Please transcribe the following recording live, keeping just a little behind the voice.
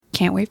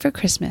Can't Wait for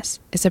Christmas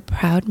is a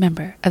proud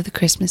member of the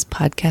Christmas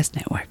Podcast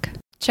Network.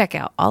 Check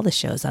out all the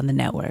shows on the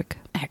network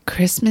at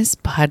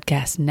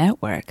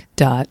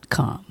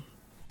christmaspodcastnetwork.com.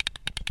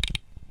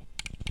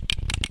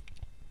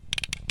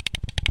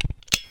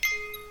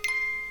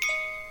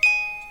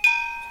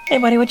 Hey,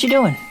 buddy, what you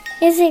doing?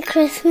 Is it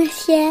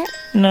Christmas yet?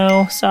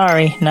 No,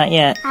 sorry, not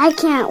yet. I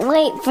can't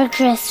wait for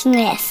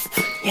Christmas.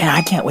 Yeah,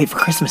 I can't wait for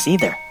Christmas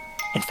either.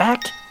 In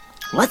fact,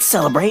 let's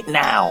celebrate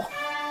now.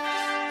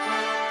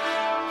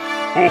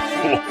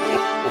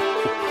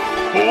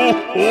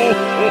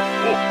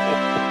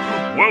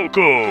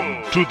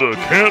 Welcome to the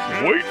Can't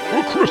Wait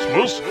for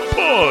Christmas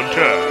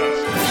podcast.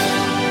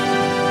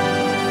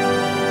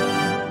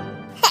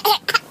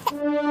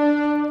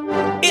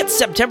 It's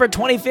September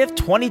 25th,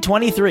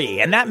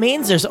 2023, and that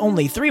means there's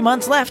only 3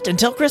 months left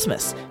until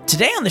Christmas.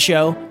 Today on the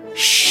show,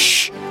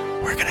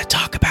 we're going to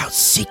talk about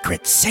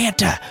Secret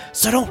Santa,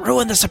 so don't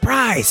ruin the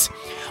surprise.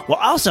 We'll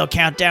also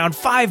count down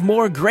 5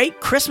 more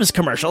great Christmas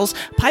commercials,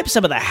 pipe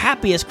some of the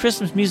happiest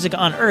Christmas music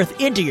on earth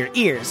into your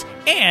ears,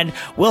 and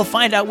we'll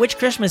find out which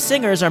Christmas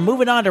singers are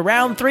moving on to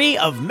round 3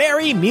 of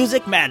Merry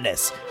Music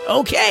Madness.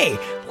 Okay,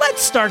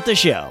 let's start the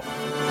show.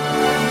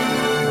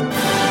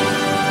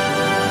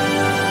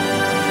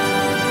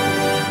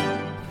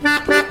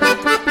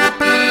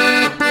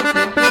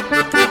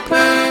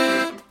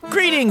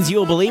 Greetings,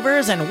 Yule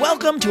Believers, and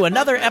welcome to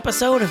another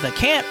episode of the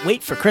Can't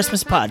Wait for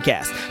Christmas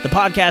podcast. The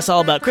podcast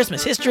all about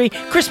Christmas history,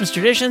 Christmas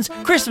traditions,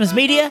 Christmas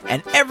media,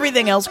 and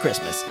everything else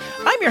Christmas.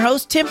 I'm your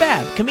host, Tim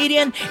Babb,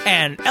 comedian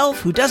and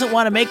elf who doesn't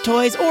want to make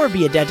toys or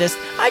be a dentist.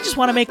 I just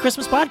want to make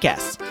Christmas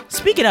podcasts.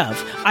 Speaking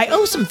of, I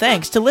owe some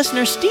thanks to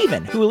listener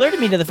Steven, who alerted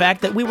me to the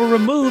fact that we were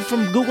removed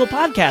from Google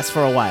Podcasts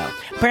for a while.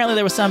 Apparently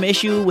there was some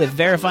issue with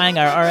verifying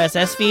our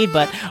RSS feed,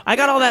 but I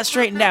got all that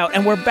straightened out,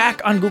 and we're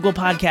back on Google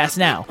Podcasts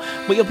now.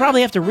 But you'll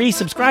probably have to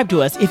resubscribe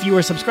to us if you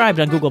were subscribed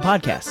on Google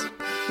Podcasts.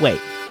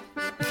 Wait,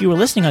 if you were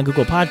listening on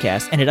Google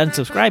Podcasts and it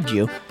unsubscribed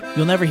you,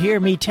 you'll never hear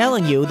me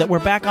telling you that we're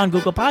back on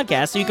Google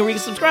Podcasts so you can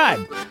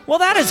resubscribe. Well,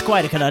 that is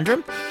quite a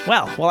conundrum.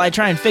 Well, while I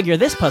try and figure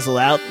this puzzle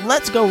out,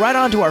 let's go right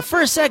on to our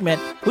first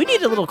segment. We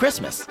need a little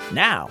Christmas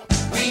now.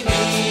 We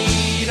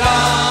need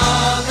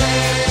a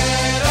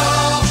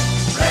little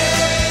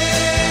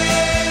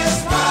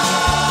Christmas now.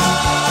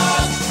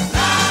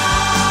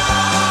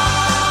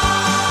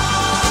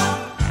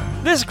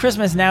 This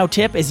Christmas Now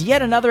tip is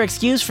yet another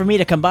excuse for me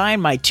to combine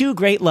my two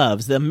great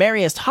loves, the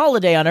merriest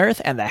holiday on earth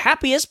and the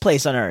happiest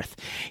place on earth.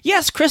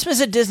 Yes,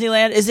 Christmas at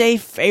Disneyland is a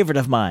favorite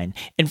of mine.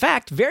 In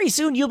fact, very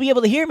soon you'll be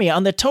able to hear me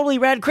on the Totally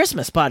Rad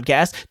Christmas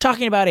podcast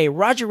talking about a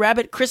Roger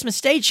Rabbit Christmas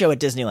stage show at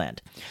Disneyland.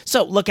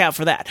 So look out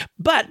for that.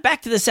 But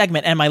back to the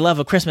segment and my love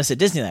of Christmas at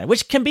Disneyland,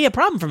 which can be a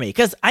problem for me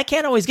because I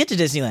can't always get to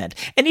Disneyland.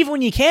 And even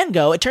when you can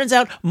go, it turns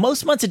out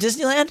most months at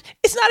Disneyland,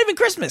 it's not even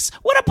Christmas.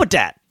 What up with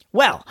that?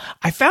 Well,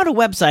 I found a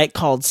website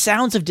called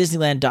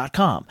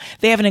soundsofdisneyland.com.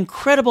 They have an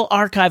incredible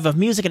archive of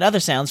music and other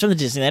sounds from the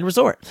Disneyland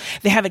Resort.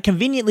 They have it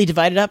conveniently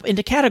divided up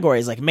into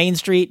categories like Main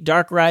Street,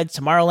 Dark Rides,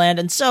 Tomorrowland,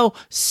 and so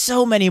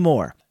many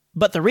more.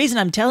 But the reason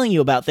I'm telling you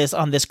about this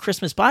on this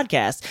Christmas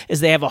podcast is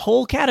they have a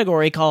whole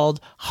category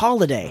called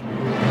Holiday.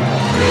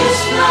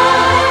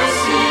 Christmas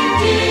in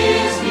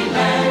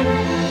Disneyland.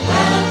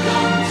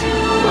 Welcome to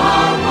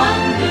our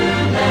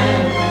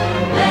wonderland.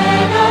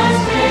 Let us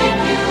take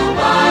you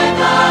by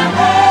the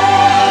hand.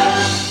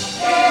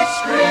 It's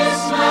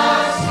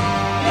Christmas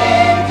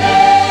in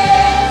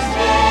Disneyland.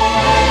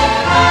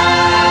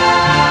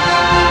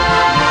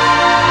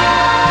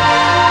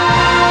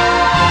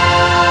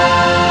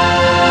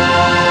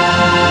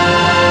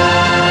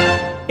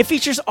 It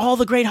features all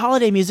the great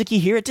holiday music you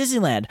hear at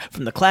Disneyland,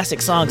 from the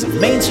classic songs of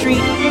Main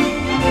Street,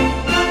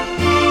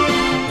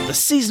 the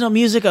seasonal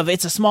music of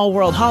It's a Small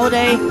World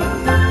Holiday,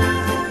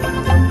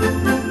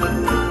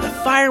 the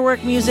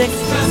firework music,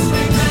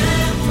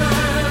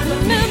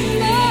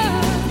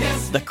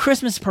 the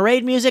Christmas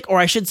parade music, or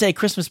I should say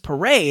Christmas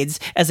parades,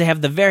 as they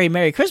have the Very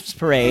Merry Christmas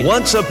Parade.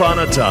 Once upon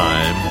a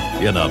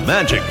time, in a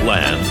magic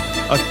land,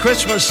 a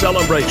Christmas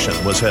celebration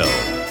was held.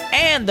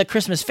 And the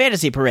Christmas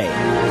Fantasy Parade.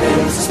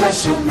 There's a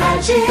special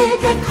magic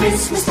at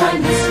Christmas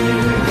time this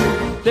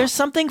year. There's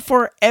something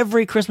for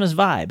every Christmas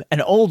vibe.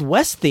 An Old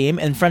West theme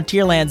in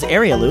Frontierland's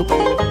Area Loop.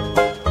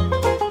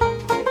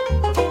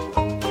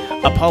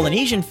 A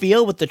Polynesian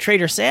feel with the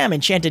Trader Sam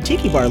Enchanted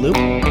Tiki Bar Loop.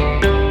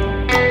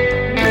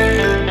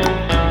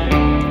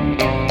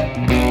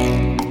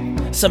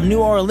 Some New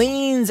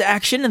Orleans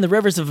action in the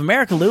Rivers of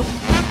America Loop.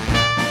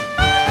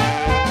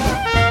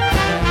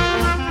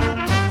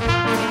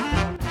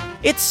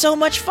 It's so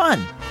much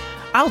fun.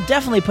 I'll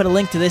definitely put a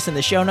link to this in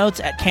the show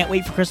notes at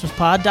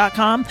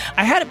can'twaitforchristmaspod.com.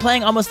 I had it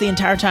playing almost the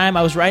entire time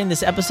I was writing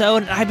this episode,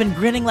 and I've been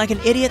grinning like an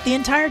idiot the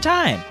entire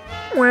time.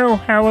 Well,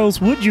 how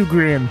else would you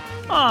grin?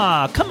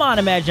 Aw, come on,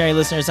 imaginary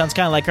listener. Sounds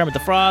kind of like Kermit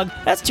the Frog.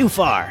 That's too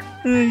far.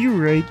 You're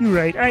right.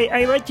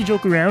 I like to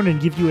joke around and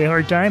give you a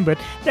hard time, but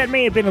that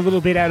may have been a little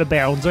bit out of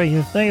bounds. I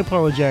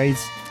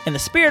apologize. In the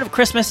spirit of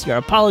Christmas, your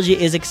apology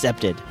is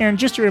accepted. And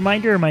just a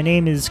reminder, my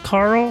name is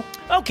Carl.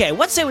 Okay,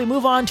 let's say we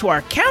move on to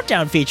our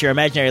countdown feature,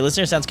 imaginary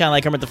listener. Sounds kind of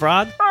like Kermit the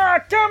Frog.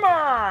 Come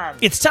on!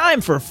 It's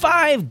time for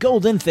 5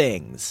 golden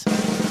things.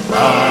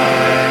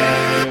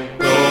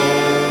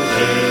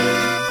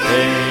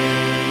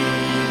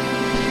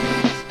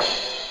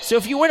 So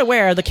if you weren't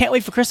aware, the Can't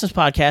Wait for Christmas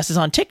podcast is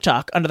on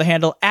TikTok under the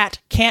handle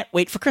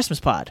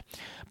 @Can'tWaitForChristmasPod.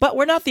 But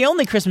we're not the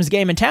only Christmas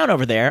game in town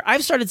over there.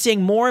 I've started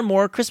seeing more and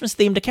more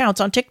Christmas-themed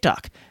accounts on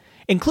TikTok,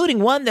 including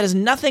one that is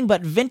nothing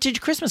but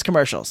vintage Christmas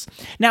commercials.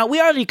 Now,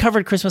 we already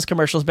covered Christmas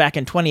commercials back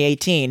in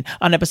 2018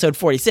 on episode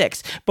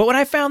 46, but when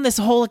I found this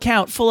whole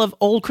account full of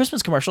old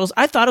Christmas commercials,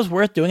 I thought it was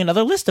worth doing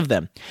another list of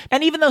them.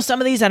 And even though some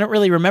of these I don't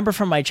really remember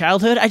from my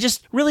childhood, I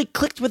just really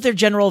clicked with their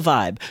general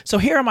vibe. So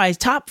here are my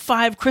top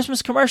 5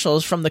 Christmas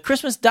commercials from the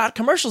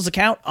Christmas.commercials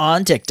account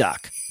on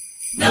TikTok.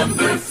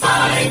 Number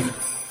 5.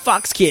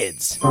 Fox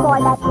Kids. For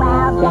the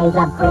 12 days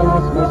of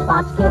Christmas,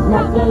 Fox Kids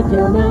Net gave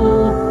to me.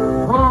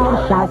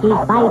 12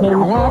 Sharkies fighting,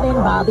 11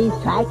 Bobbies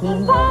striking,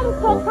 10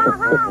 pigs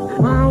ha-ha,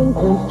 9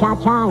 Coons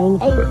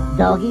cha-chaing, 8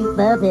 Doggies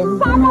burping,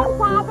 7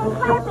 Cousins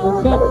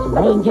burping, 6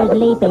 Rangers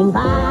leaping,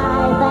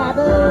 5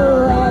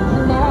 Baboo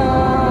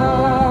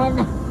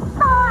men,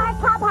 4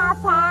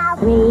 Clubhouse pals,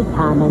 3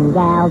 common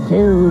gals,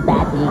 2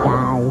 Batsy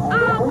guys,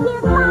 and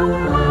 2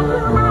 firemen who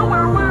light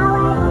up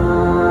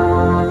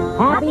hours.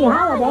 Happy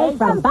holidays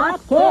from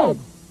Fox Kids!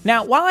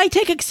 Now, while I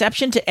take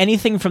exception to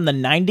anything from the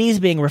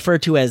 90s being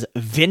referred to as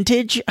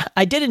vintage,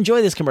 I did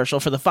enjoy this commercial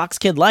for the Fox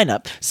Kid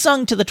lineup,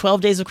 sung to the 12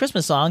 Days of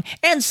Christmas song,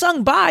 and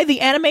sung by the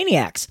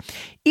Animaniacs.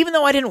 Even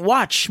though I didn't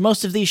watch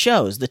most of these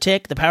shows, The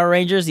Tick, The Power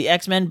Rangers, The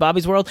X-Men,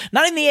 Bobby's World,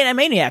 not even the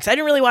Animaniacs, I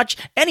didn't really watch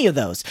any of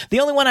those. The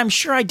only one I'm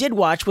sure I did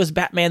watch was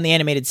Batman the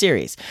Animated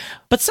Series.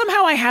 But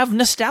somehow I have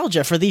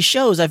nostalgia for these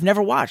shows I've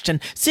never watched, and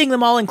seeing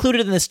them all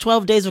included in this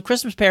 12 Days of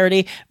Christmas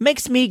parody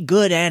makes me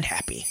good and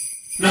happy.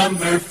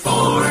 Number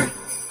 4.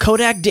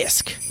 Kodak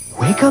Disc.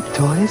 Wake up,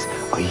 toys,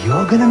 or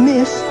you're gonna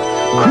miss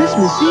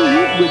Christmas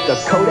Eve with the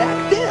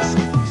Kodak Disc.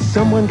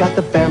 Someone got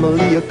the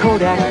family a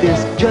Kodak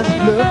Disc. Just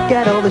look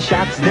at all the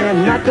shots they're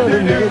not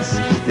gonna miss.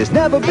 There's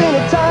never been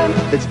a time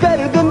that's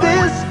better than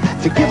this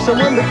to give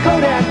someone the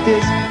Kodak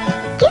Disc.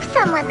 Give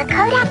someone the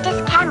Kodak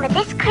Disc camera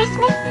this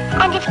Christmas,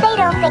 and if they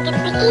don't think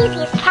it's the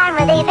easiest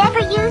camera they've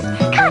ever used,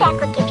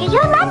 Kodak will give you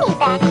your money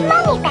back,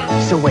 money back.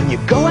 So when you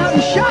go out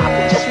and shop,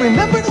 just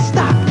remember to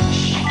stop.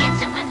 Get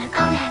someone the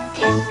Kodak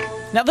Disc.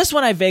 Now, this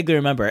one I vaguely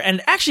remember,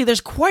 and actually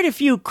there's quite a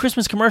few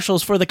Christmas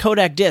commercials for the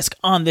Kodak Disc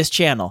on this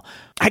channel.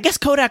 I guess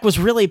Kodak was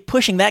really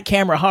pushing that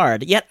camera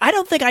hard, yet I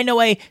don't think I know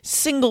a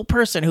single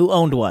person who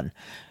owned one.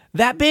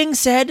 That being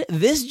said,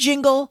 this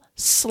jingle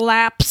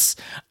slaps.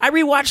 I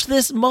rewatched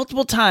this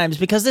multiple times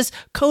because this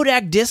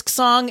Kodak Disc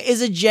song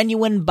is a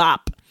genuine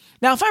bop.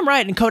 Now, if I'm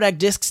right and Kodak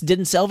Discs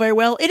didn't sell very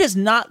well, it is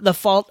not the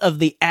fault of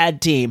the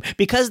ad team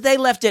because they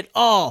left it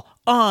all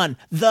on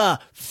the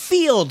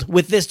field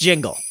with this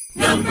jingle.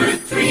 Number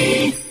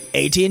 3.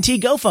 AT&T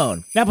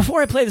GoPhone. Now,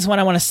 before I play this one,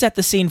 I want to set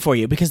the scene for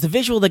you because the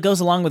visual that goes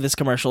along with this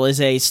commercial is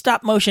a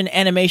stop-motion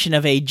animation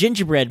of a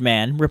gingerbread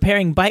man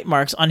repairing bite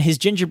marks on his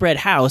gingerbread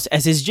house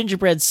as his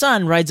gingerbread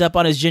son rides up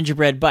on his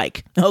gingerbread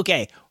bike.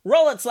 Okay,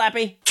 roll it,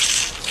 Slappy.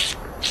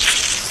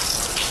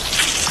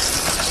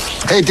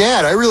 Hey,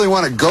 Dad, I really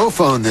want a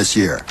GoPhone this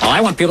year. Oh,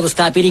 I want people to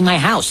stop eating my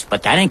house,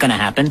 but that ain't gonna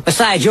happen.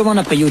 Besides, you'll run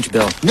up a huge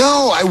bill.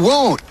 No, I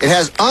won't. It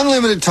has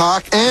unlimited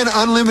talk and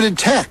unlimited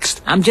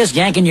text. I'm just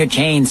yanking your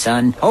chain,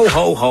 son. Ho,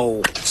 ho,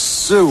 ho.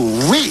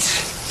 Sweet.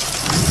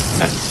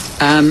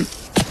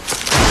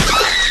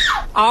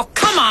 Oh,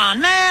 come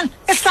on, man.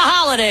 It's the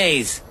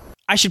holidays.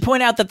 I should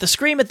point out that the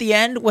scream at the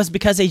end was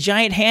because a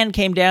giant hand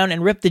came down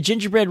and ripped the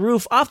gingerbread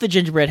roof off the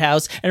gingerbread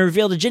house and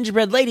revealed a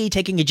gingerbread lady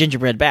taking a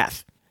gingerbread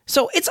bath.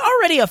 So it's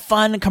already a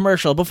fun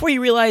commercial before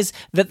you realize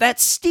that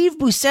that's Steve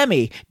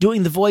Buscemi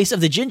doing the voice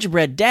of the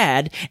gingerbread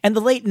dad and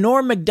the late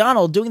Norm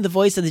Macdonald doing the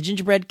voice of the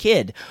gingerbread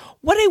kid.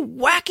 What a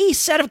wacky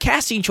set of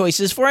casting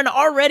choices for an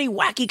already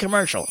wacky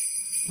commercial.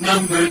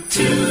 Number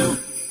 2.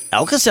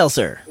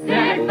 Alka-Seltzer.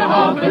 Deck the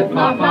halls with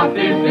mop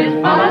business,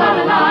 la la la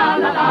la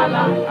la la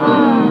la.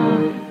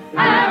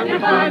 Have your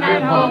fun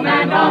at home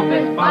and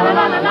office, la la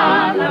la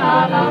la la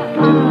la la.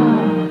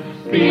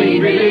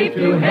 Speed relief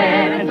to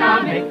head and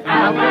stomach,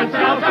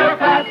 Alka-Seltzer,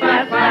 fast,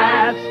 fast,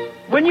 fast.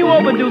 When you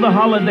overdo the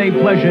holiday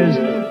pleasures,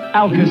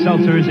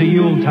 Alka-Seltzer is a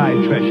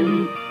Yuletide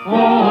treasure.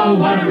 Oh,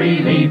 what a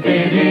relief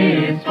it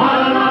is, la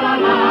la la la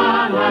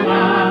la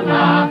la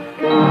la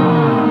la.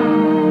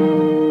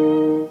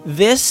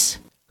 This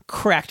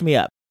cracked me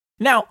up.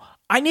 Now,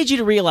 I need you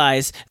to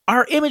realize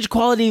our image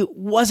quality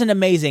wasn't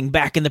amazing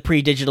back in the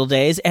pre-digital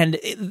days, and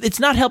it's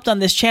not helped on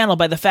this channel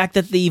by the fact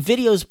that the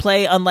videos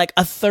play on like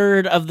a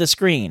third of the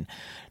screen.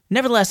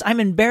 Nevertheless, I'm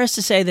embarrassed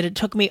to say that it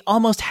took me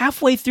almost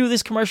halfway through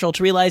this commercial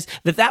to realize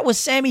that that was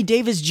Sammy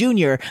Davis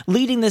Jr.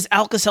 leading this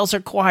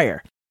Alka-Seltzer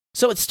choir.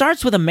 So it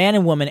starts with a man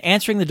and woman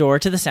answering the door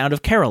to the sound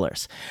of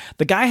carolers.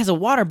 The guy has a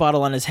water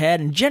bottle on his head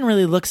and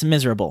generally looks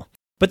miserable.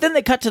 But then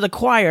they cut to the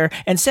choir,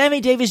 and Sammy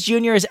Davis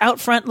Jr. is out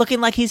front looking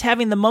like he's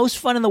having the most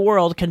fun in the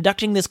world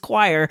conducting this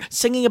choir,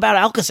 singing about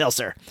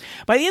Alka-Seltzer.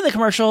 By the end of the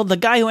commercial, the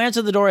guy who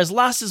answered the door has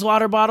lost his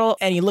water bottle,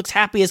 and he looks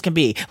happy as can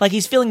be, like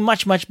he's feeling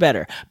much, much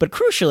better. But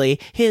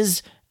crucially,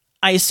 his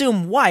I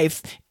assume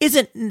wife,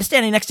 isn't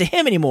standing next to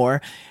him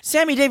anymore.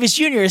 Sammy Davis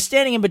Jr. is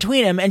standing in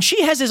between him, and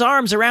she has his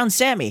arms around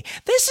Sammy.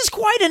 This is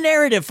quite a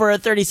narrative for a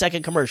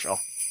 30-second commercial.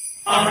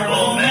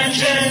 Honorable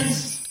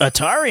mentions.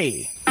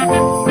 Atari.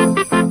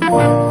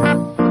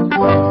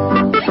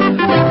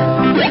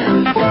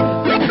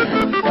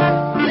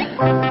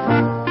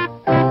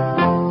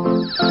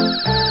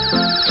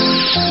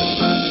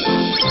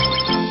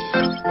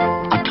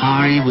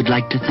 Atari would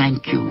like to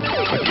thank you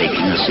for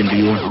taking us into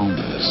your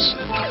homes.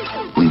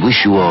 We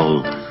wish you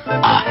all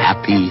a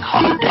happy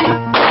holiday.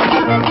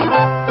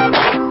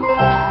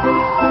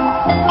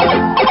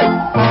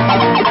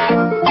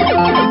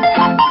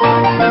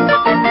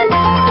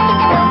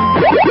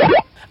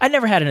 I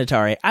never had an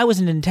Atari. I was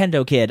a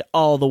Nintendo kid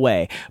all the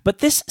way. But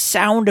this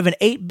sound of an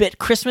 8-bit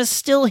Christmas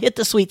still hit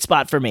the sweet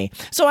spot for me.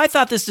 So I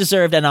thought this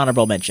deserved an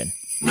honorable mention.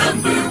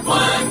 Number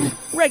 1.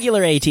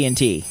 Regular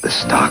AT&T. The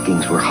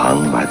stockings were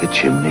hung by the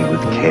chimney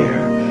with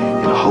care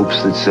in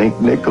hopes that St.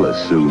 Nicholas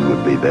soon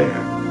would be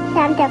there.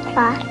 Santa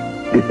Claus.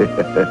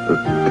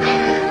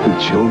 The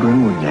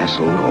children were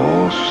nestled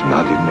all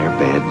snug in their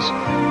beds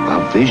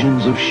while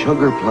visions of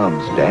sugar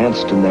plums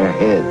danced in their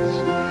heads.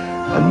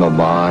 And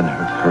Mama in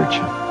her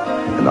kerchief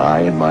and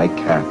I in my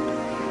cap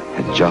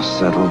had just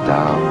settled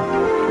down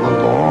to a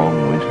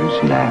long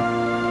winter's nap.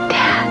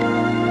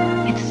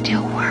 Dad, it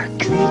still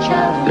works.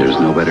 There's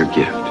no better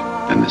gift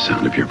than the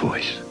sound of your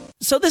voice.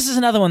 So this is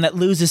another one that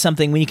loses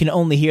something when you can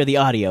only hear the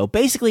audio.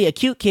 Basically, a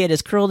cute kid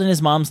is curled in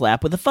his mom's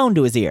lap with a phone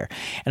to his ear.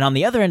 And on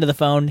the other end of the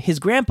phone, his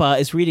grandpa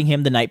is reading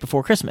him the night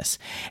before Christmas.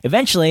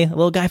 Eventually, the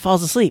little guy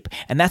falls asleep,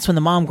 and that's when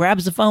the mom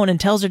grabs the phone and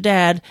tells her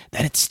dad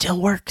that it still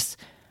works.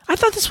 I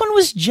thought this one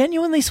was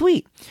genuinely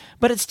sweet,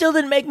 but it still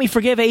didn't make me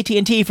forgive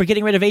AT&T for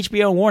getting rid of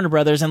HBO and Warner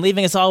Brothers and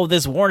leaving us all with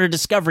this Warner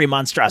Discovery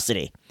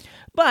monstrosity.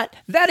 But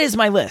that is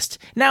my list.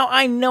 Now,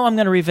 I know I'm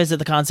going to revisit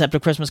the concept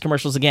of Christmas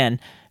commercials again.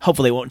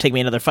 Hopefully it won't take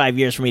me another 5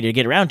 years for me to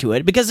get around to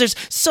it, because there's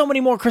so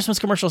many more Christmas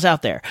commercials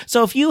out there.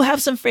 So if you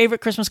have some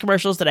favorite Christmas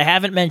commercials that I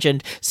haven't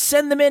mentioned,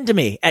 send them in to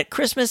me at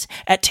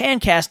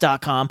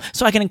christmas@tancast.com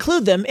so I can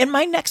include them in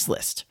my next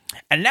list.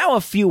 And now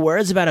a few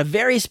words about a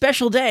very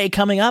special day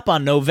coming up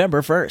on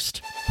November 1st.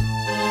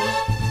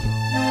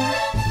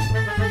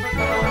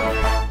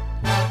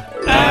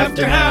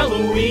 After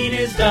Halloween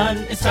is done,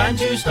 it's time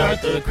to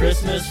start the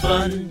Christmas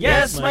fun.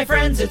 Yes, my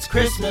friends, it's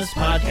Christmas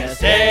Podcast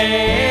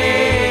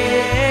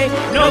Day.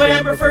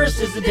 November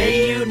 1st is the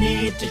day you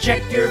need to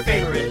check your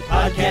favorite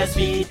podcast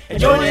feed and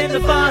join in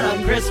the fun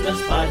on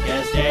Christmas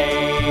Podcast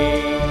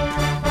Day.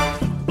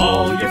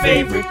 All your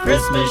favorite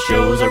Christmas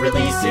shows are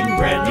releasing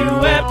brand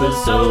new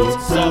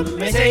episodes. Some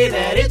may say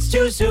that it's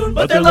too soon,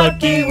 but they're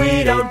lucky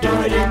we don't do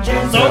it in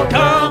June. So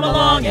come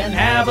along and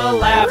have a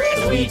laugh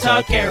as we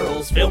talk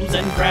carols, films,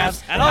 and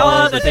crafts, and all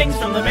other things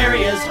from the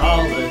merriest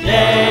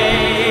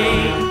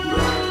holiday.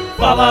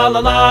 La la la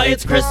la,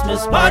 it's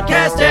Christmas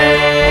Podcast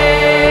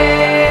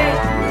Day!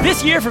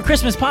 This year for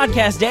Christmas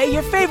Podcast Day,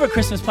 your favorite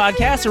Christmas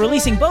podcasts are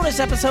releasing bonus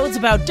episodes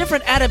about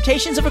different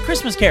adaptations of A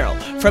Christmas Carol,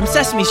 from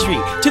Sesame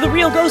Street, to The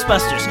Real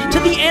Ghostbusters, to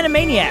The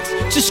Animaniacs,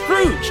 to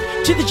Scrooge,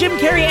 to the Jim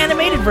Carrey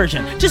animated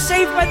version, to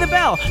Saved by the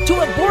Bell,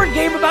 to a board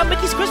game about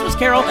Mickey's Christmas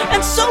Carol,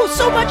 and so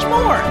much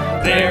more!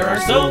 There are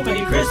so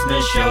many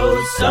Christmas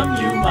shows, some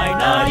you might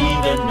not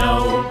even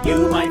know.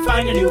 You might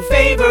find a new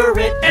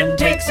favorite and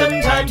take some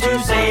time to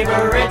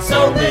savor it.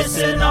 So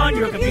listen on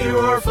your computer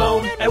or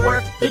phone, at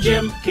work, the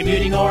gym,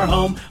 commuting, or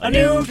home. A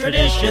new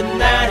tradition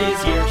that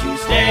is here to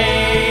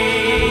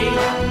stay.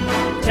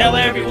 Tell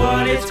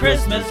everyone it's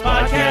Christmas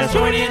Podcast.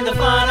 Join in the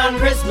fun on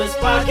Christmas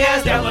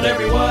Podcast. Download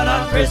everyone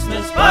on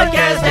Christmas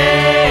Podcast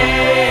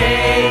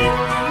Day.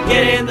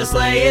 Get in the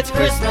sleigh, it's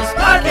Christmas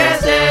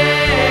Podcast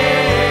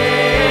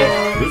Day.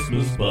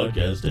 Christmas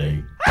Podcast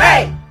Day.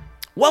 Hey!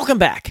 Welcome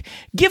back.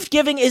 Gift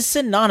giving is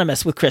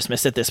synonymous with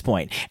Christmas at this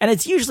point, and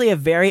it's usually a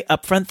very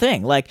upfront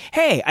thing, like,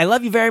 hey, I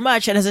love you very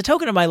much, and as a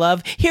token of my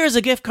love, here's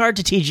a gift card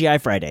to TGI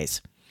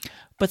Fridays.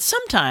 But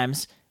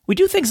sometimes, we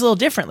do things a little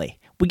differently.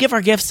 We give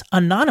our gifts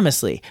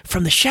anonymously,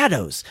 from the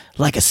shadows,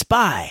 like a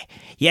spy.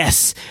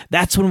 Yes,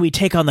 that's when we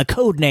take on the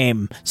code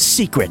name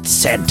Secret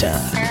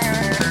Santa.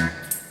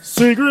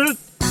 Secret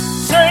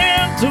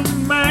Santa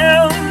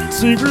Man,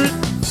 Secret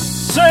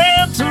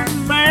Santa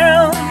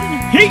Man,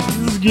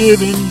 he's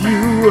giving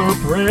you a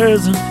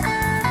present,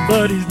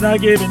 but he's not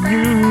giving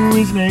you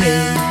his name.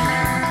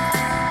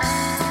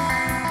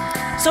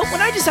 So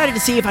when I decided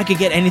to see if I could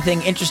get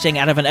anything interesting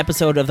out of an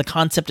episode of the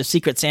concept of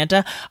Secret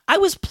Santa, I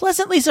was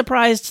pleasantly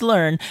surprised to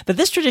learn that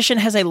this tradition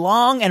has a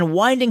long and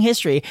winding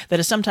history that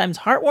is sometimes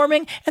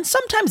heartwarming and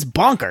sometimes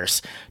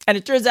bonkers. And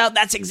it turns out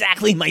that's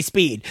exactly my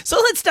speed. So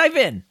let's dive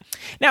in.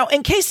 Now,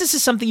 in case this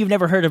is something you've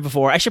never heard of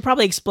before, I should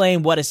probably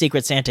explain what a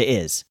Secret Santa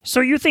is.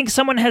 So you think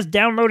someone has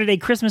downloaded a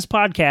Christmas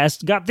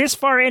podcast, got this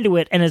far into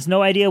it, and has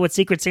no idea what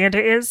Secret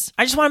Santa is?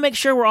 I just want to make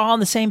sure we're all on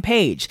the same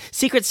page.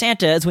 Secret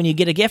Santa is when you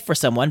get a gift for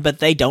someone, but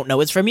they don't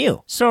know it's from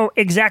you. So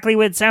exactly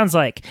what it sounds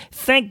like.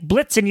 Thank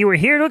Blitzen, you were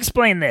here to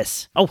explain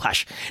this. Oh,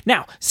 hush.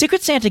 Now,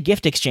 Secret Santa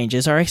gift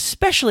exchanges are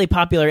especially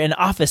popular in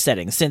office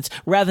settings, since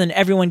rather than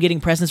everyone getting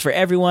presents for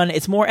everyone,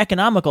 it's more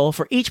economical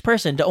for each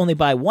person to only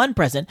buy one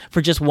present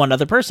for just one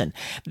other person.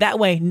 That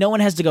way, no one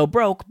has to go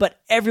broke, but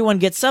everyone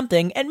gets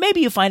something, and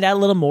maybe you find out a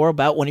little more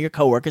about one of your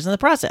coworkers in the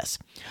process.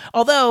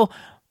 Although,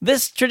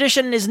 this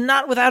tradition is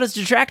not without its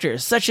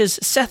detractors, such as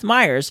Seth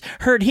Meyers,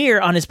 heard here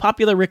on his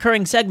popular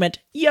recurring segment,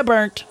 Ya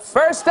Burnt.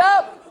 First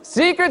up,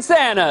 Secret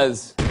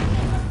Santas.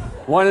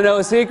 Want to know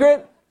a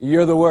secret?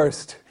 You're the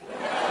worst.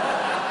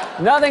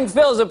 Nothing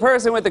fills a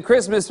person with the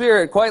Christmas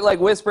spirit quite like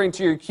whispering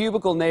to your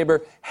cubicle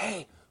neighbor,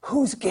 "Hey,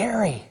 who's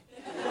Gary?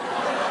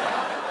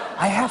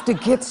 I have to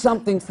get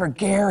something for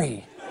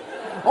Gary."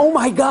 "Oh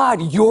my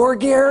God, you're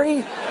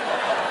Gary?"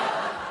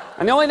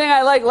 And the only thing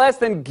I like less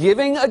than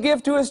giving a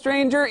gift to a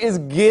stranger is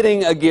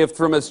getting a gift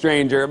from a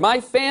stranger. My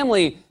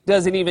family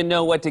doesn't even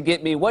know what to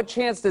get me. What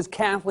chance does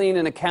Kathleen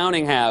in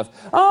accounting have?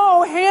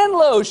 "Oh, hand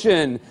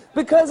lotion,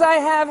 because I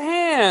have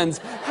hands."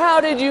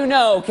 How did you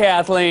know,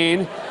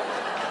 Kathleen?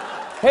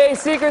 Hey,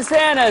 Secret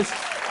Santas,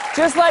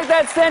 just like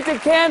that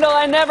scented candle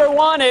I never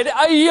wanted,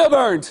 you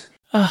burnt.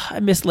 I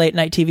miss late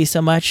night TV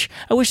so much.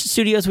 I wish the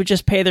studios would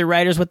just pay their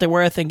writers what they're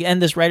worth and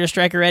end this writer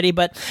strike already,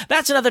 but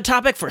that's another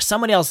topic for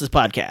someone else's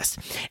podcast.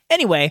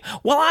 Anyway,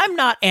 while I'm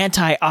not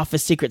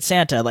anti-office Secret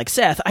Santa like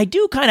Seth, I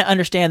do kind of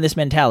understand this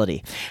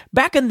mentality.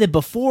 Back in the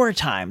before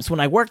times, when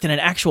I worked in an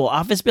actual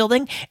office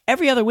building,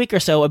 every other week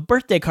or so, a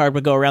birthday card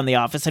would go around the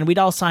office and we'd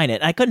all sign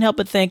it. I couldn't help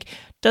but think,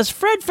 does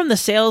Fred from the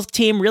sales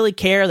team really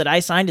care that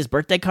I signed his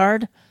birthday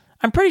card?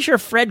 I'm pretty sure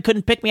Fred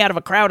couldn't pick me out of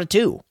a crowd of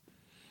two.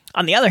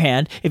 On the other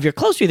hand, if you're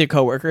close with your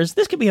coworkers,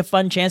 this could be a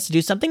fun chance to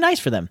do something nice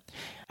for them.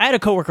 I had a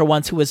coworker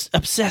once who was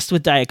obsessed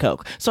with Diet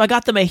Coke, so I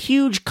got them a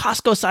huge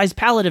Costco-sized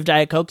pallet of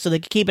Diet Coke so they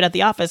could keep it at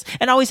the office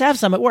and always have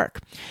some at work.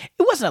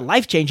 It wasn't a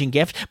life-changing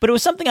gift, but it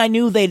was something I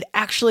knew they'd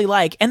actually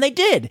like, and they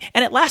did,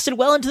 and it lasted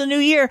well into the new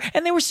year,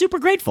 and they were super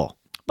grateful.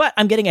 But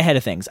I'm getting ahead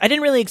of things. I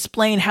didn't really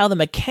explain how the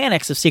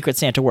mechanics of Secret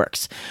Santa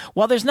works.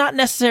 While there's not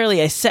necessarily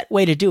a set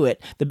way to do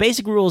it, the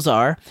basic rules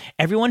are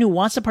everyone who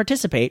wants to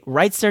participate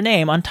writes their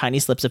name on tiny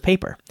slips of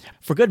paper.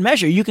 For good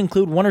measure, you can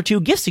include 1 or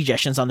 2 gift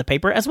suggestions on the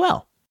paper as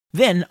well.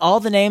 Then all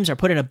the names are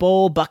put in a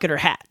bowl, bucket, or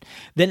hat.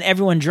 Then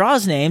everyone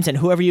draws names, and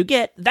whoever you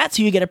get, that's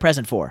who you get a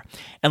present for.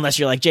 Unless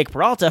you're like Jake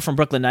Peralta from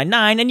Brooklyn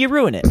Nine-Nine and you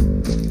ruin it.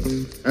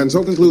 And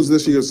so concludes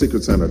this year's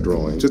Secret Santa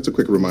drawing. Just a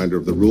quick reminder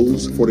of the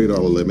rules: $40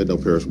 limit, no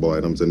perishable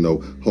items, and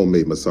no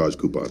homemade massage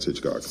coupons,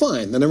 Hitchcock.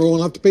 Fine, then everyone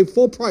will have to pay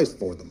full price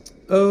for them.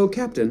 Oh,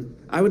 Captain,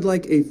 I would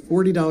like a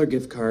 $40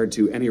 gift card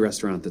to any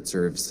restaurant that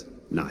serves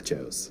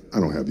nachos. I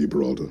don't have you,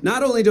 Peralta.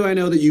 Not only do I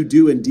know that you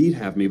do indeed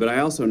have me, but I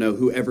also know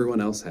who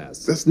everyone else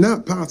has. That's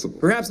not possible.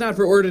 Perhaps not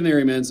for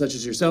ordinary men such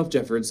as yourself,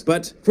 Jeffords,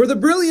 but for the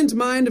brilliant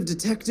mind of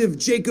Detective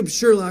Jacob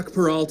Sherlock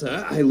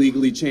Peralta, I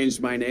legally changed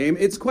my name.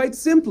 It's quite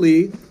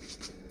simply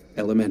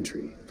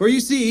Elementary. For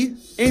you see,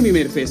 Amy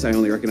made a face I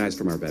only recognize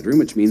from our bedroom,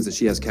 which means that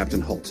she has Captain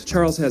Holt.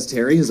 Charles has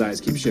Terry, his eyes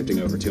keep shifting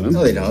over to him.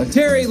 No, they don't.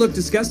 Terry looked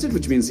disgusted,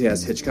 which means he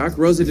has Hitchcock.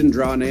 Rosa didn't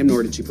draw a name,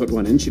 nor did she put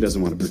one in. She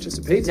doesn't want to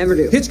participate. Never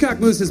do. Hitchcock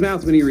moves his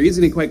mouth when he reads,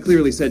 and he quite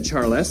clearly said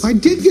Charles. I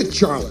did get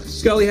Charles.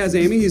 Scully has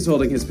Amy, he's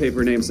holding his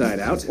paper name side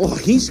out. Oh,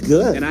 he's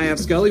good. And I have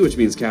Scully, which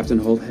means Captain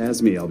Holt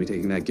has me. I'll be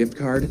taking that gift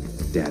card.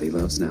 Daddy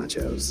loves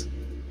nachos.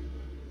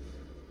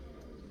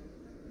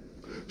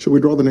 Should we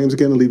draw the names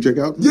again and leave Jake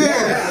out?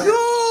 Yeah!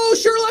 No,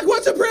 Sherlock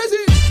wants a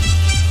present!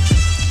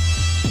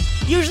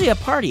 Usually a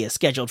party is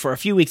scheduled for a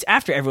few weeks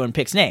after everyone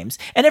picks names,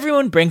 and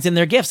everyone brings in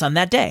their gifts on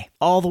that day,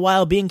 all the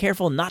while being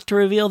careful not to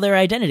reveal their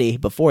identity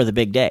before the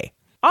big day.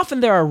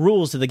 Often there are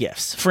rules to the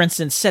gifts, for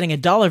instance, setting a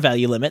dollar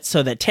value limit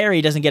so that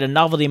Terry doesn't get a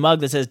novelty mug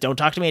that says, "Don't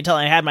talk to me until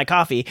I had my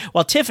coffee,"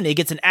 while Tiffany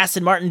gets an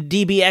Aston Martin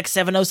DBX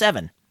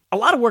 707. A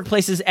lot of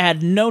workplaces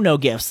add no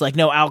gifts, like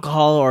no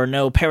alcohol or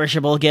no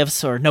perishable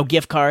gifts or no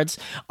gift cards.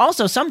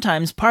 Also,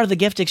 sometimes part of the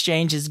gift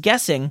exchange is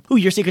guessing who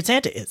your Secret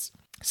Santa is.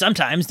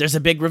 Sometimes there's a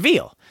big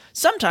reveal.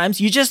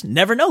 Sometimes you just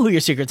never know who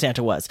your Secret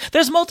Santa was.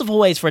 There's multiple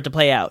ways for it to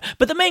play out,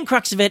 but the main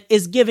crux of it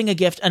is giving a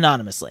gift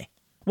anonymously.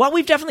 While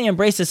we've definitely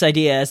embraced this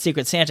idea as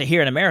Secret Santa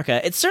here in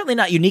America, it's certainly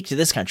not unique to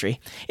this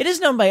country. It is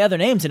known by other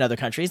names in other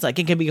countries, like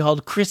it can be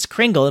called Kris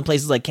Kringle in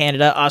places like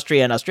Canada,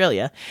 Austria, and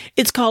Australia.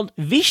 It's called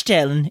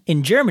Wichteln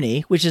in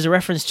Germany, which is a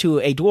reference to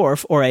a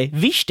dwarf, or a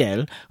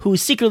Wichtel, who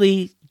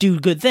secretly do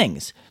good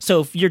things.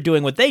 So if you're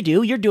doing what they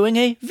do, you're doing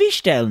a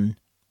Wichteln.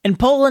 In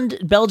Poland,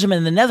 Belgium,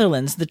 and the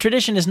Netherlands, the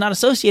tradition is not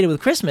associated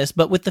with Christmas,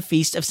 but with the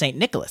feast of St.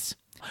 Nicholas.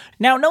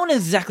 Now, no one is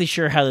exactly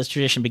sure how this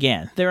tradition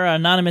began. There are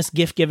anonymous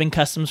gift-giving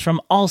customs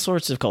from all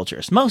sorts of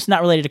cultures, most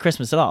not related to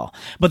Christmas at all.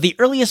 But the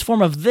earliest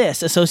form of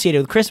this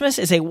associated with Christmas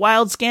is a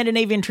wild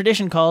Scandinavian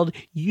tradition called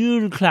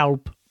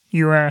julklapp.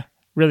 You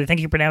Really think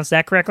you pronounced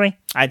that correctly?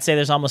 I'd say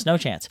there's almost no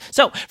chance.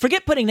 So,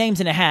 forget putting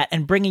names in a hat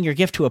and bringing your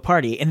gift to a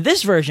party. In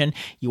this version,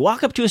 you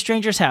walk up to a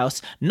stranger's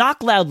house,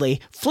 knock loudly,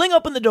 fling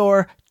open the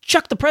door,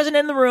 chuck the present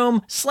in the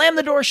room, slam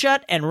the door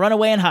shut, and run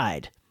away and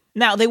hide.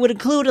 Now, they would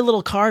include a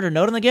little card or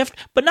note on the gift,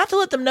 but not to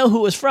let them know who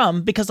it was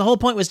from, because the whole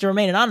point was to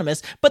remain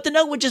anonymous, but the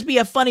note would just be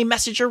a funny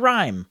message or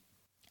rhyme.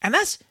 And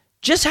that's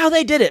just how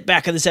they did it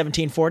back in the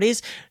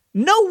 1740s.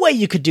 No way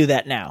you could do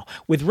that now,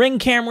 with Ring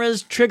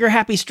cameras,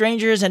 trigger-happy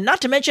strangers, and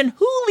not to mention,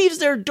 who leaves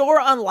their door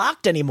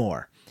unlocked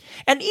anymore?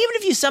 And even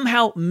if you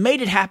somehow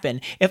made it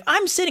happen, if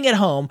I'm sitting at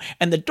home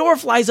and the door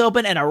flies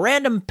open and a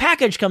random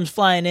package comes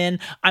flying in,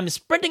 I'm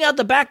sprinting out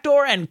the back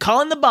door and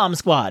calling the bomb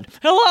squad.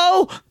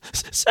 Hello?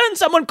 Send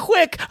someone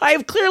quick! I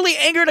have clearly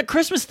angered a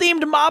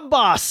Christmas-themed mob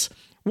boss.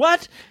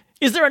 What?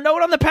 Is there a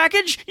note on the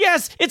package?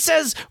 Yes, it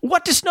says,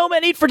 "What do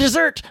snowmen eat for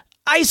dessert?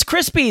 Ice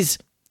Krispies."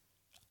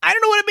 I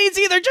don't know what it means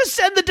either. Just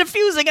send the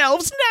diffusing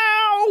elves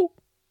now!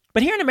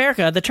 But here in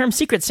America, the term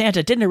Secret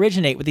Santa didn't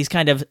originate with these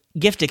kind of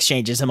gift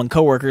exchanges among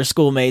coworkers,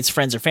 schoolmates,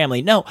 friends, or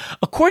family. No,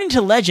 according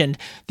to legend,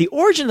 the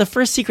origin of the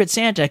first Secret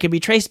Santa can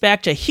be traced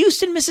back to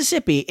Houston,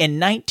 Mississippi in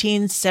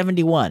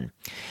 1971.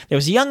 There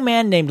was a young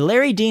man named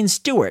Larry Dean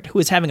Stewart who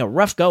was having a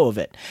rough go of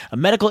it. A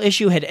medical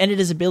issue had ended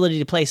his ability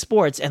to play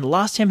sports and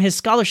lost him his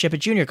scholarship at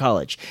junior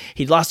college.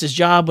 He'd lost his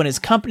job when his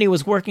company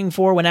was working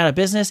for went out of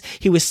business.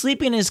 He was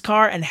sleeping in his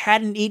car and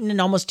hadn't eaten in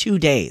almost 2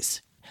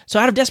 days. So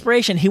out of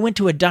desperation, he went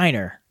to a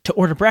diner to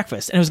order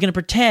breakfast, and was going to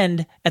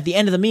pretend at the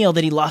end of the meal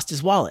that he lost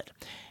his wallet.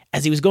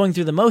 As he was going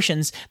through the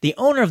motions, the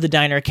owner of the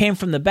diner came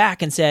from the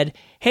back and said,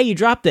 "Hey, you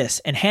dropped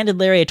this," and handed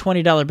Larry a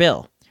 $20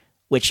 bill,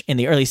 which in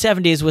the early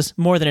 70s was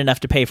more than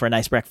enough to pay for a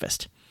nice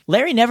breakfast.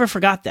 Larry never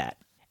forgot that.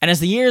 And as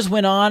the years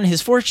went on,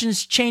 his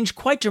fortunes changed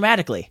quite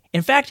dramatically.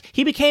 In fact,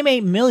 he became a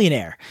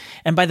millionaire.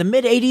 And by the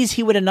mid-'80s,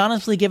 he would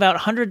anonymously give out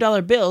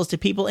 $100 bills to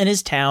people in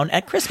his town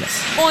at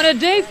Christmas. On a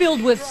day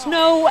filled with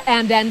snow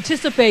and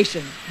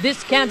anticipation,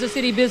 this Kansas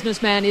City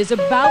businessman is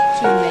about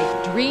to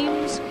make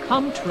dreams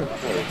come true.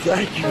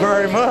 Thank you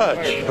very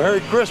much. Merry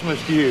Christmas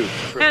to you.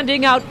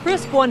 Handing out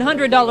crisp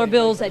 $100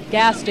 bills at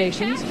gas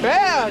stations.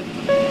 Dad,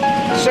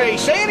 say,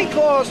 Santa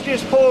Claus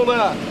just pulled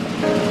up.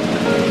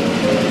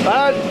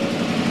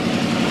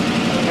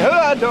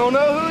 I don't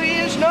know who he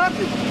is,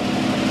 nothing.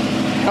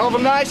 Hell of a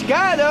nice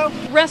guy, though.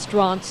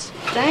 Restaurants.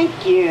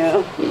 Thank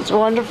you. He's a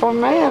wonderful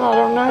man. I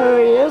don't know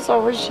who he is. I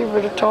wish he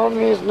would have told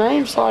me his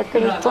name so I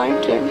could have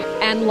thanked him.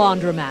 And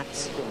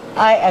laundromats.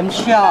 I am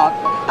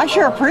shocked. I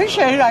sure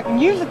appreciate it. I can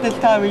use it this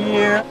time of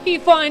year. He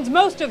finds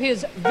most of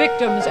his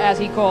victims, as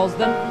he calls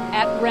them,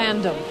 at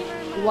random.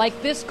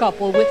 Like this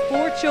couple with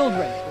 4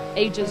 children,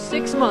 ages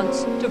 6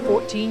 months to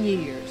 14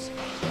 years.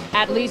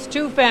 At least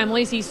 2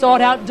 families he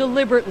sought out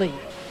deliberately.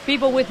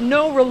 People with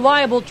no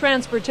reliable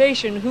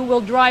transportation who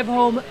will drive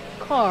home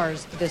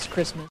cars this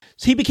Christmas.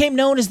 So he became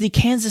known as the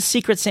Kansas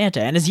Secret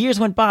Santa, and as years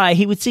went by,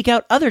 he would seek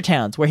out other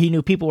towns where he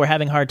knew people were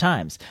having hard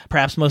times.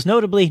 Perhaps most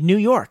notably, New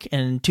York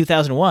in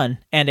 2001,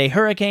 and a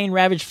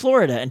hurricane-ravaged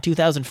Florida in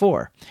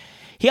 2004.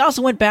 He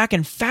also went back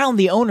and found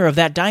the owner of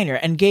that diner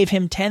and gave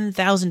him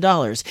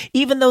 $10,000,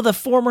 even though the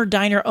former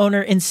diner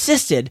owner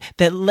insisted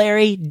that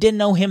Larry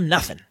didn't owe him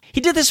nothing. He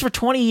did this for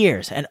 20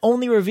 years and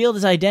only revealed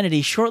his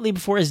identity shortly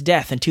before his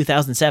death in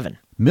 2007.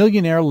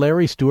 Millionaire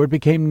Larry Stewart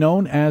became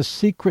known as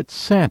Secret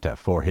Santa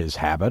for his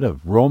habit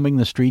of roaming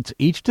the streets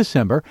each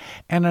December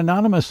and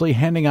anonymously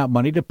handing out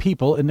money to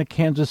people in the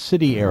Kansas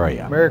City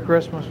area. Merry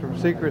Christmas from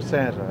Secret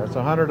Santa. That's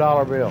a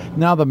 $100 bill.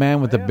 Now the man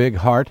with the big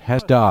heart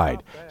has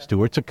died.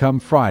 Stewart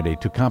succumbed Friday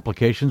to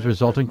complications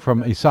resulting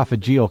from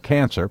esophageal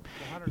cancer.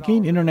 He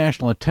gained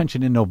international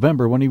attention in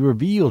November when he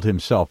revealed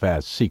himself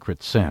as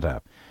Secret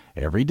Santa.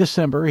 Every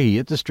December, he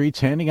hit the streets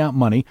handing out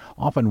money,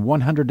 often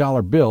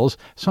 $100 bills,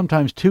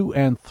 sometimes 2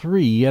 and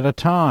 3 at a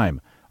time.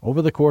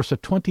 Over the course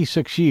of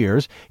 26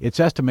 years, it's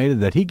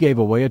estimated that he gave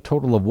away a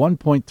total of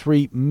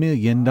 $1.3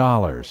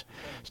 million.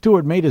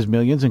 Stewart made his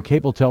millions in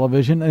cable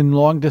television and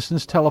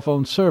long-distance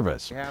telephone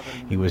service.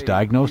 He was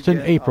diagnosed in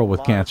April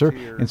with cancer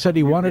and said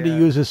he wanted to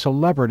use his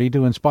celebrity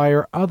to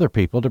inspire other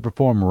people to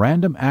perform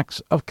random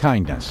acts of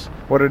kindness.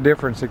 What a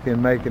difference it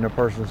can make in a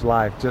person's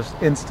life just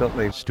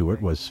instantly.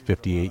 Stewart was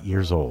 58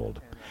 years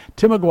old.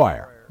 Tim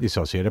McGuire, The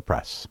Associated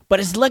Press. But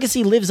his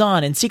legacy lives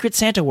on in Secret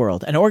Santa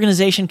World, an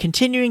organization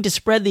continuing to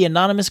spread the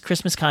anonymous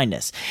Christmas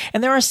kindness.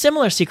 And there are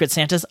similar Secret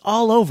Santas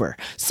all over,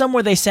 some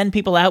where they send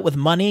people out with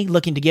money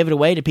looking to give it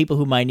away to people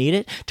who might need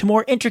it, to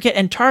more intricate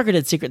and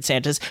targeted Secret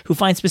Santas who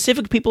find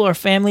specific people or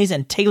families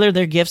and tailor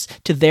their gifts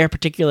to their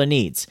particular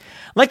needs.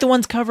 Like the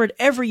ones covered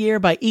every year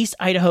by East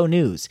Idaho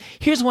News.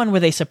 Here's one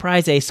where they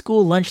surprise a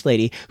school lunch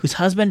lady whose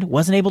husband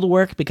wasn't able to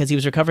work because he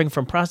was recovering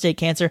from prostate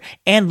cancer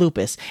and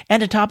lupus,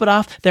 and to top it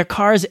off, their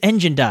car's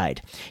engine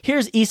died.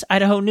 Here's East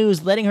Idaho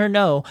News letting her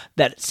know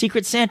that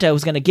Secret Santa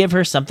was going to give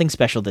her something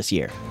special this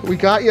year. We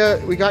got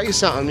you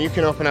something. You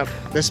can open up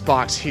this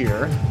box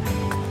here.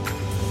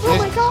 Oh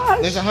my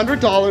gosh! There's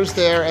 $100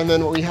 there, and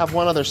then we have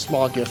one other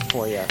small gift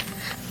for you. I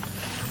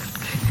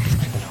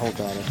can hold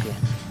that up here.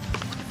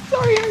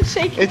 Sorry, I'm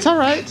shaking. It's all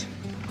right.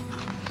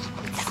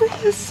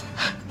 What's this?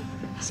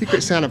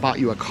 Secret Santa bought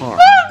you a car.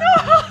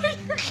 Oh, no!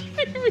 You're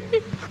kidding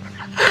me.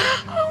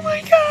 Oh,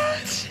 my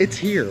gosh. It's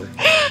here.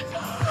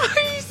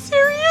 Are you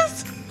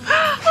serious?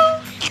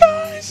 Oh, my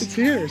gosh. It's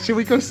here. Should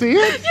we go see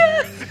it?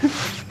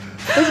 Yes.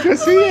 Let's go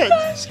see it.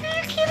 Gosh, are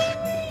you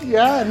kidding me?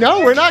 Yeah, no,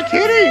 we're not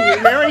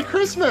kidding. Merry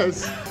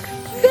Christmas.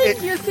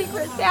 Thank you,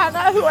 Secret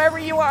Santa, whoever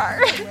you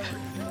are.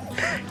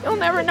 You'll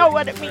never know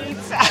what it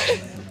means.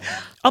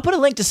 I'll put a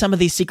link to some of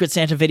these Secret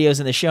Santa videos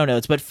in the show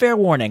notes, but fair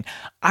warning,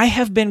 I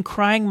have been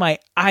crying my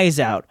eyes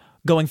out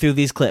going through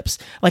these clips.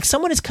 Like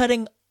someone is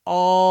cutting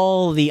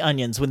all the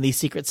onions when these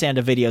Secret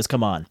Santa videos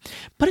come on.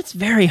 But it's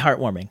very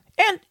heartwarming.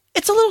 And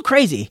it's a little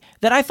crazy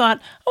that I thought,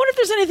 I wonder if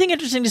there's anything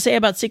interesting to say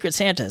about Secret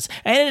Santas.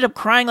 I ended up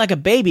crying like a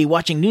baby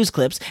watching news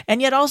clips,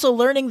 and yet also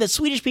learning that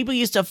Swedish people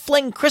used to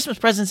fling Christmas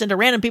presents into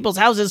random people's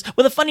houses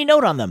with a funny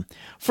note on them.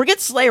 Forget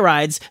sleigh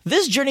rides,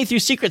 this journey through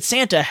Secret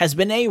Santa has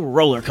been a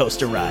roller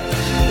coaster ride.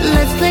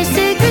 Let's play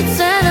Secret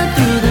Santa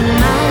through the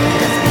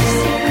night.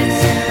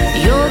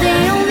 You're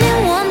the only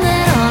one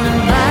that I'll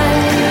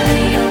invite.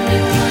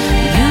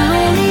 You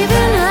don't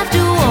even have to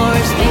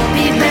worry, stick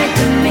me back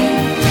to me.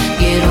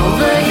 Get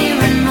over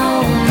here and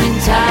hold me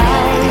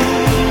tight.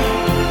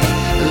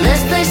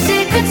 Let's play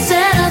Secret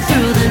Santa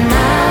through the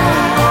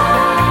night.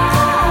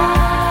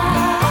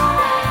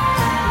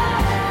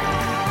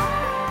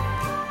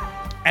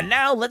 And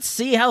now let's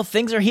see how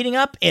things are heating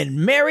up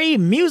in Merry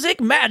Music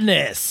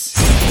Madness.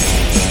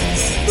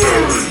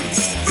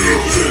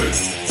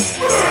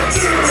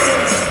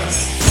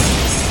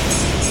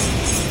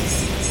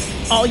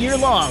 All year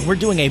long, we're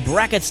doing a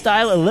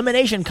bracket-style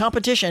elimination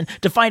competition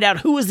to find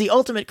out who is the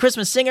ultimate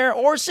Christmas singer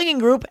or singing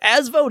group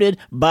as voted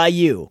by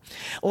you.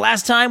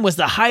 Last time was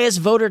the highest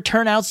voter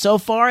turnout so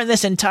far in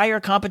this entire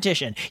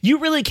competition. You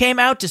really came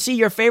out to see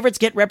your favorites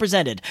get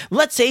represented.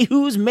 Let's see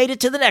who's made it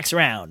to the next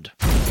round.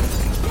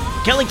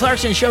 Kelly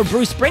Clarkson showed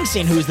Bruce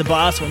Springsteen who's the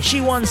boss when she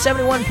won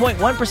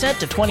 71.1%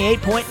 to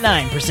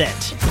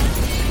 28.9%.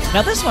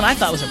 Now this one I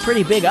thought was a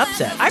pretty big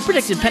upset. I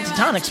predicted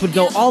Pentatonix would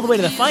go all the way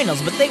to the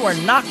finals, but they were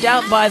knocked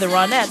out by the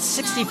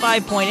Ronettes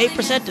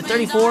 65.8% to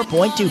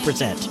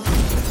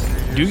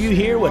 34.2%. Do you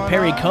hear what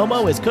Perry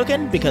Como is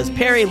cooking? Because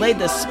Perry laid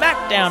the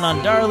smackdown on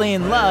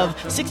Darlene Love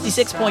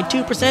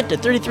 66.2% to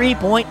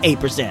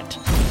 33.8%.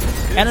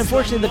 And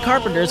unfortunately, the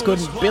Carpenters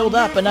couldn't build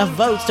up enough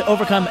votes to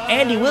overcome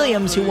Andy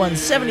Williams, who won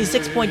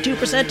 76.2% to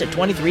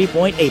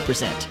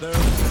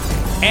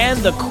 23.8%. And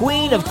the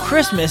Queen of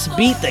Christmas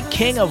beat the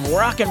King of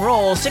Rock and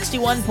Roll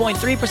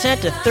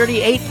 61.3% to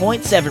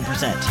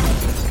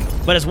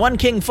 38.7%. But as one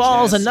king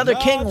falls, another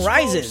king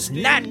rises.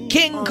 Nat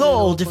King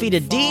Cole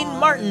defeated Dean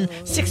Martin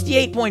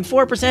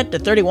 68.4% to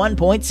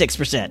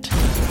 31.6%.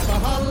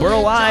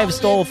 Burl Ives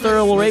stole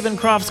Thurl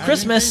Ravencroft's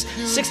Christmas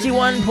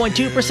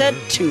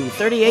 61.2% to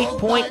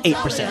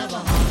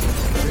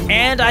 38.8%.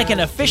 And I can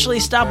officially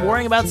stop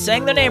worrying about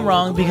saying their name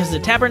wrong because the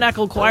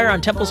Tabernacle Choir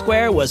on Temple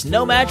Square was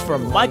no match for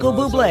Michael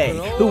Bublé,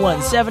 who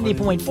won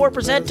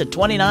 70.4% to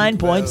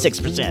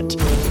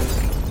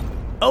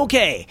 29.6%.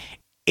 Okay,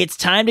 it's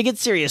time to get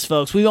serious,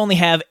 folks. We only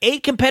have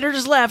 8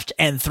 competitors left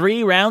and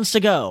 3 rounds to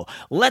go.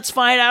 Let's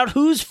find out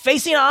who's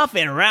facing off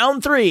in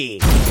round 3.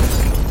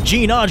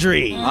 Gene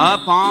Audrey.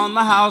 Up on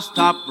the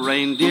housetop,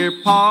 reindeer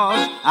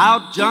paws,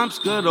 out jumps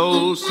good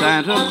old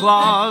Santa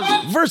Claus.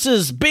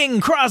 Versus Bing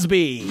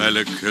Crosby.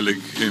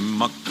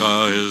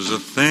 Melikilikimaka is a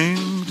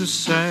thing to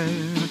say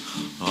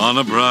on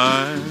a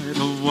bright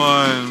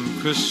Hawaiian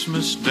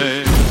Christmas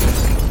day.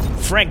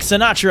 Frank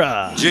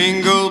Sinatra.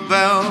 Jingle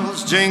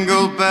bells,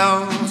 jingle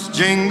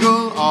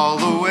all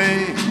the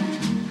way.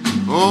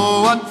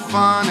 Oh, what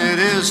fun it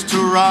is to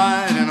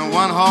ride in a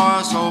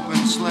one-horse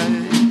open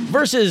sleigh.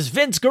 Versus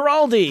Vince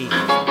Guaraldi.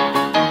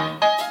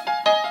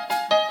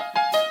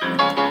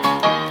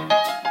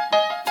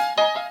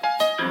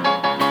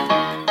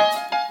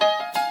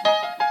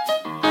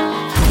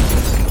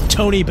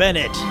 Tony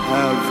Bennett.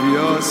 Have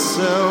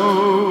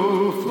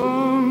yourself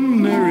a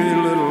merry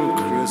little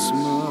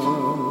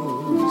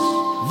Christmas.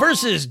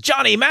 Versus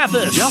Johnny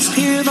Mathis. Just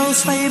hear those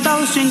sleigh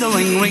bells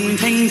jingling, ring,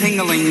 ting,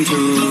 tingling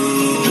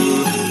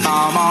too.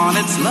 Come on,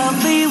 it's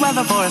lovely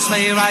weather for a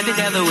sleigh ride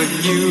together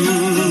with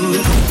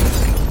you.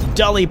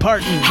 Dolly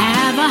Parton.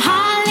 Have a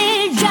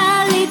holly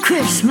jolly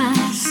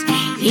Christmas.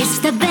 It's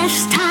the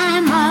best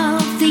time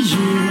of the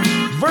year.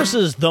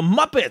 Versus the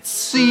Muppets.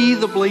 See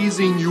the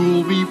blazing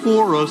Yule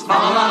before us. La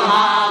la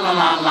la la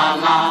la la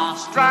la.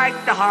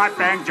 Strike the harp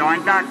and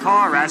join the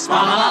chorus.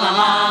 La la la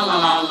la la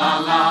la la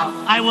la.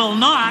 I will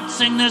not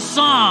sing this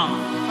song.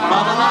 La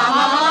la la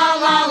la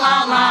la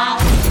la la.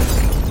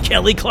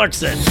 Kelly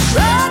Clarkson.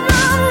 Run,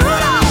 run,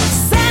 Rudolph,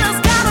 Santa's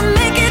gotta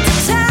make it to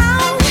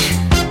town.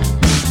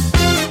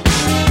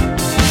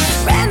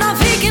 Randolph,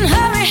 he can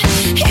hurry,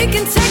 he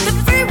can take the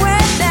freeway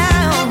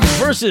down.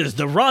 Versus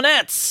the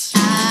Ronettes.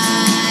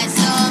 I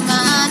saw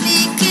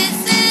Mommy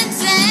kissing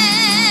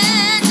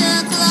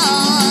Santa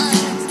Claus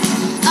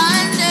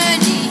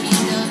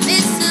underneath the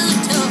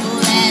mistletoe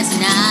last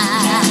night.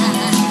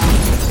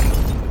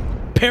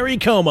 Perry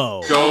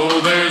Como. Go,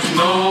 there's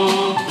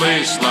no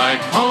place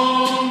like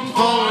home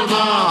for the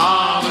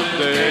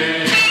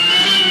holiday.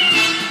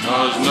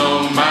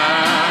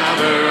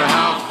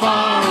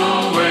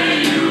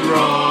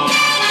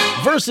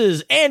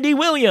 versus Andy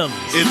Williams.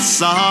 It's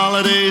the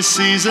holiday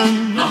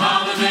season. The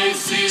holiday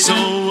season.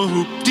 So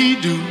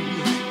whoop-dee-doo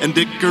and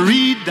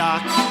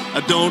dickory-dock.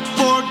 Don't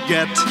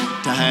forget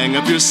to hang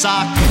up your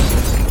sock.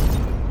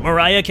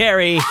 Mariah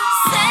Carey.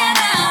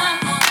 Santa,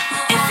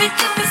 if you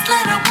get this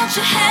letter, won't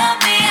you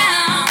help me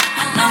out?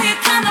 I know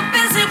you're kind of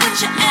busy with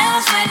your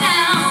elves right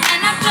now,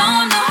 and I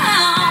don't know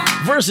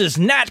how. Versus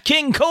Nat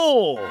King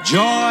Cole.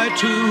 Joy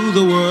to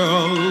the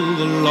world,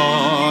 the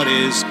Lord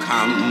is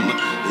come.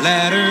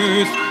 Let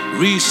earth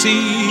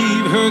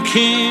receive her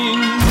king.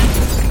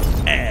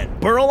 And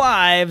Burl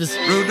Ives.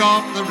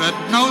 Rudolph the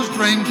red-nosed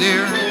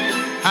reindeer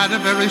had a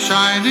very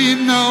shiny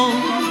nose.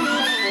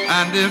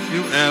 And if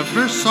you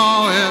ever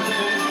saw it,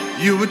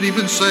 you would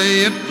even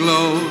say it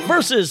glowed.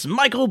 Versus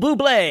Michael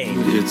Bublé.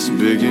 It's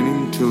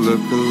beginning to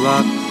look a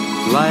lot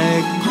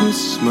like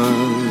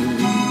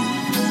Christmas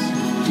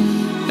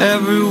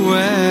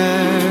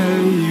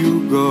everywhere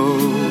you go.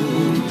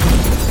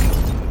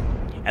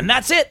 And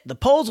that's it. The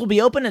polls will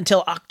be open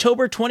until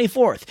October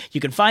 24th.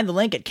 You can find the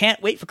link at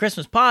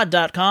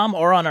can'twaitforchristmaspod.com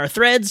or on our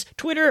threads,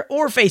 Twitter,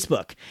 or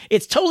Facebook.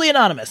 It's totally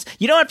anonymous.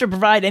 You don't have to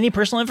provide any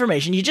personal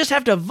information. You just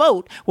have to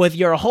vote with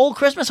your whole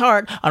Christmas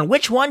heart on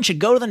which one should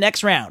go to the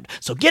next round.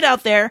 So get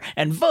out there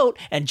and vote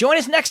and join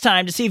us next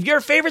time to see if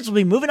your favorites will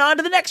be moving on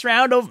to the next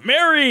round of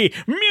Merry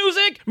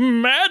Music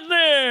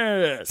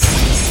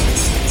Madness.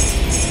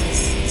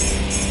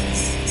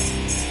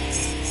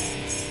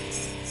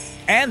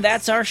 And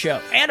that's our show.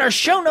 And our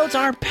show notes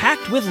are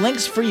packed with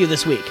links for you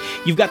this week.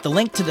 You've got the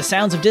link to the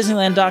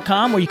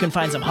soundsofdisneyland.com where you can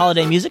find some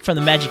holiday music from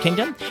the Magic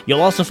Kingdom.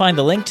 You'll also find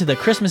the link to the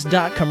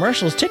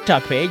Christmas.commercials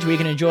TikTok page where you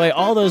can enjoy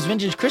all those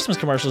vintage Christmas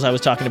commercials I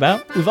was talking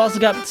about. We've also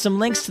got some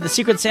links to the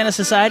Secret Santa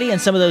Society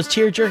and some of those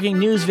tear-jerking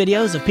news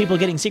videos of people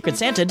getting Secret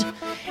Santa'd.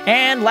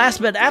 And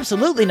last but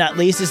absolutely not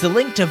least is the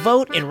link to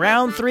vote in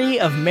round 3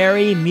 of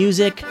Merry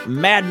Music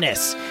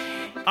Madness.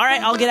 All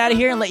right, I'll get out of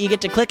here and let you get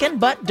to clicking,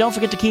 but don't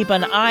forget to keep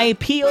an eye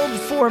peeled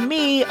for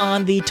me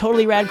on the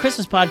Totally Rad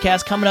Christmas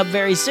podcast coming up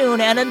very soon.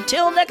 And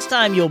until next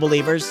time, Yule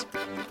Believers,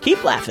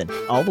 keep laughing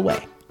all the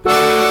way.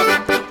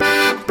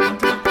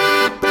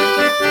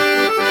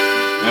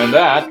 And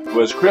that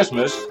was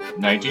Christmas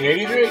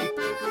 1983.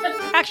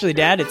 Actually,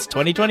 Dad, it's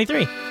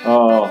 2023.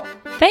 Oh.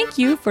 Thank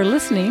you for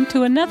listening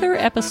to another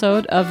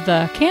episode of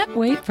the Can't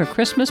Wait for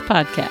Christmas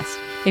podcast.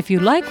 If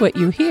you like what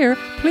you hear,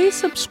 please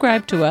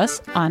subscribe to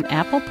us on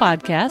Apple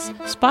Podcasts,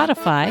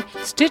 Spotify,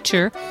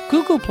 Stitcher,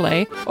 Google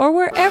Play, or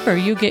wherever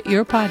you get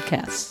your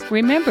podcasts.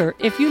 Remember,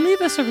 if you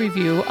leave us a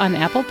review on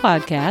Apple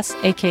Podcasts,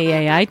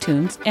 aka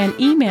iTunes, and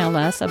email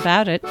us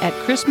about it at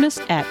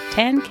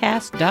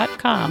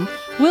christmas@10cast.com,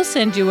 we'll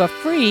send you a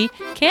free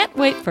Can't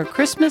Wait for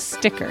Christmas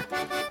sticker.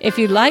 If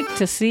you'd like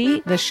to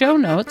see the show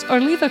notes or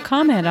leave a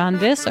comment on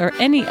this or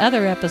any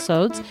other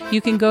episodes,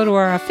 you can go to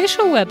our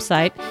official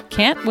website,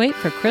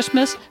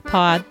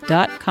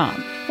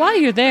 can'twaitforchristmaspod.com. While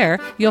you're there,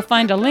 you'll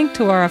find a link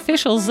to our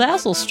official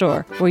Zazzle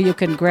store, where you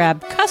can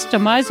grab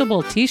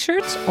customizable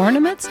t-shirts,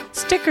 ornaments,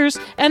 stickers,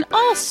 and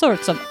all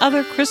sorts of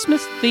other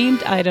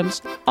Christmas-themed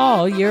items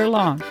all year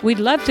long. We'd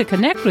love to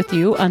connect with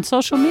you on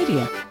social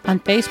media. On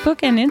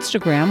Facebook and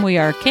Instagram, we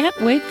are Can't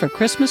Wait for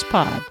Christmas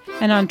Pod.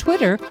 And on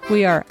Twitter,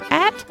 we are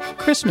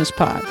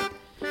 @ChristmasPod.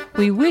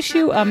 We Wish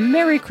You a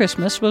Merry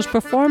Christmas was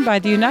performed by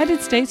the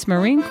United States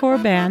Marine Corps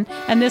Band,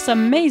 and this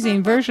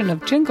amazing version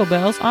of Jingle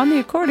Bells on the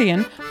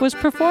accordion was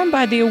performed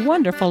by the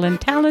wonderful and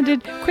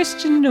talented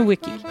Christian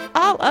Nowicki.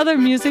 All other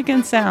music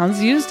and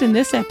sounds used in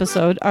this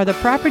episode are the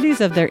properties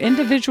of their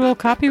individual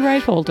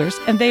copyright holders,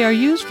 and they are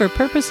used for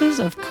purposes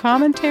of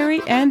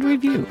commentary and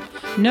review.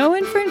 No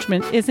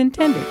infringement is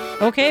intended.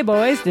 Okay,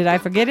 boys, did I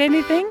forget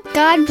anything?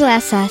 God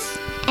bless us,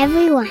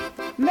 everyone.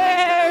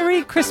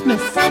 Merry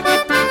Christmas!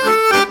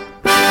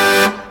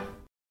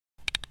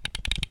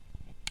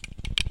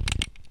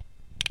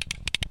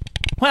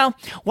 Well,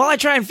 while I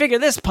try and figure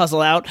this puzzle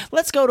out,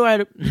 let's go to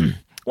our...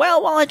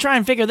 While I try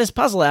and figure this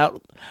puzzle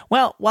out,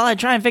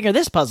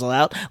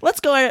 let's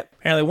go at...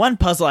 Apparently one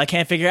puzzle I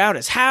can't figure out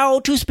is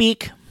how to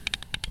speak.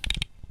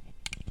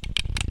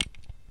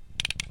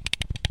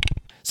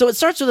 So it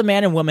starts with a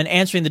man and woman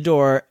answering the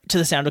door to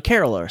the sound of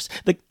carolers.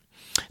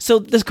 So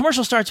this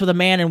commercial starts with a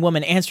man and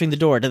woman answering the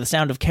door to the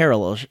sound of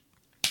carolers.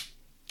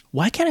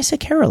 Why can't I say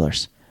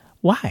carolers?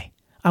 Why?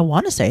 I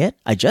want to say it.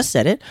 I just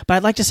said it, but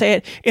I'd like to say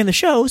it in the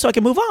show so I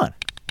can move on.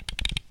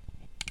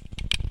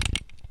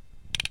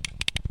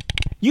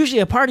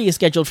 Usually a party is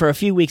scheduled for a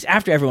few weeks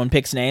after everyone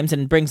picks names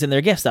and brings in their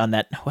gifts on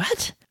that.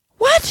 What?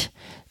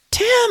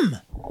 Tim!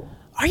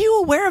 Are you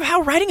aware of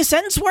how writing a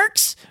sentence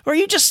works? Or are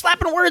you just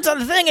slapping words on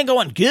the thing and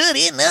going, good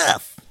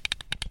enough?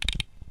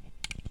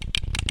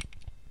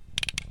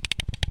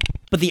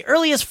 But the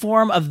earliest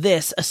form of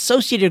this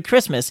associated with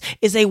Christmas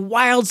is a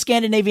wild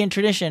Scandinavian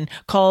tradition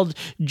called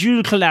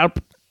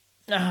julklapp.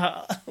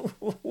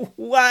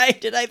 Why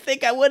did I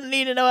think I wouldn't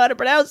need to know how to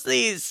pronounce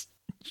these?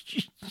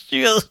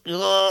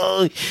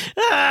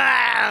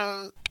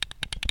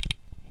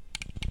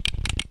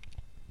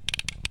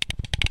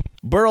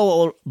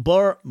 Burl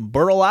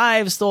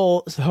Ives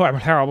stole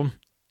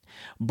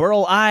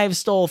Burl Ives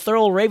stole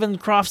Thurl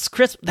Ravencroft's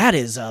Christmas. That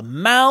is a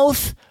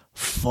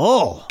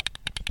mouthful.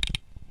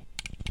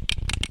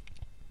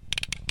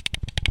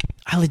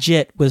 I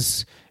legit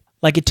was,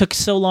 like, it took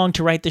so long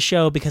to write the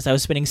show because I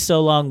was spending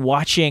so long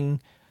watching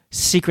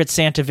Secret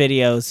Santa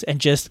videos and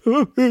just,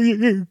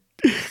 they're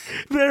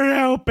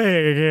helping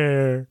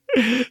her.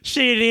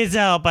 She needs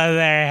help, and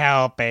they're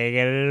helping,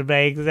 and it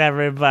makes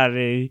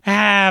everybody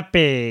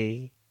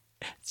happy.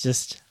 It's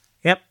just,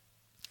 yep.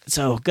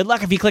 So good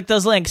luck if you click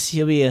those links.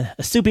 You'll be a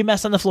soupy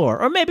mess on the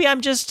floor. Or maybe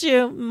I'm just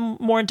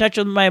more in touch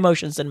with my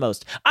emotions than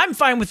most. I'm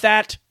fine with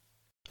that.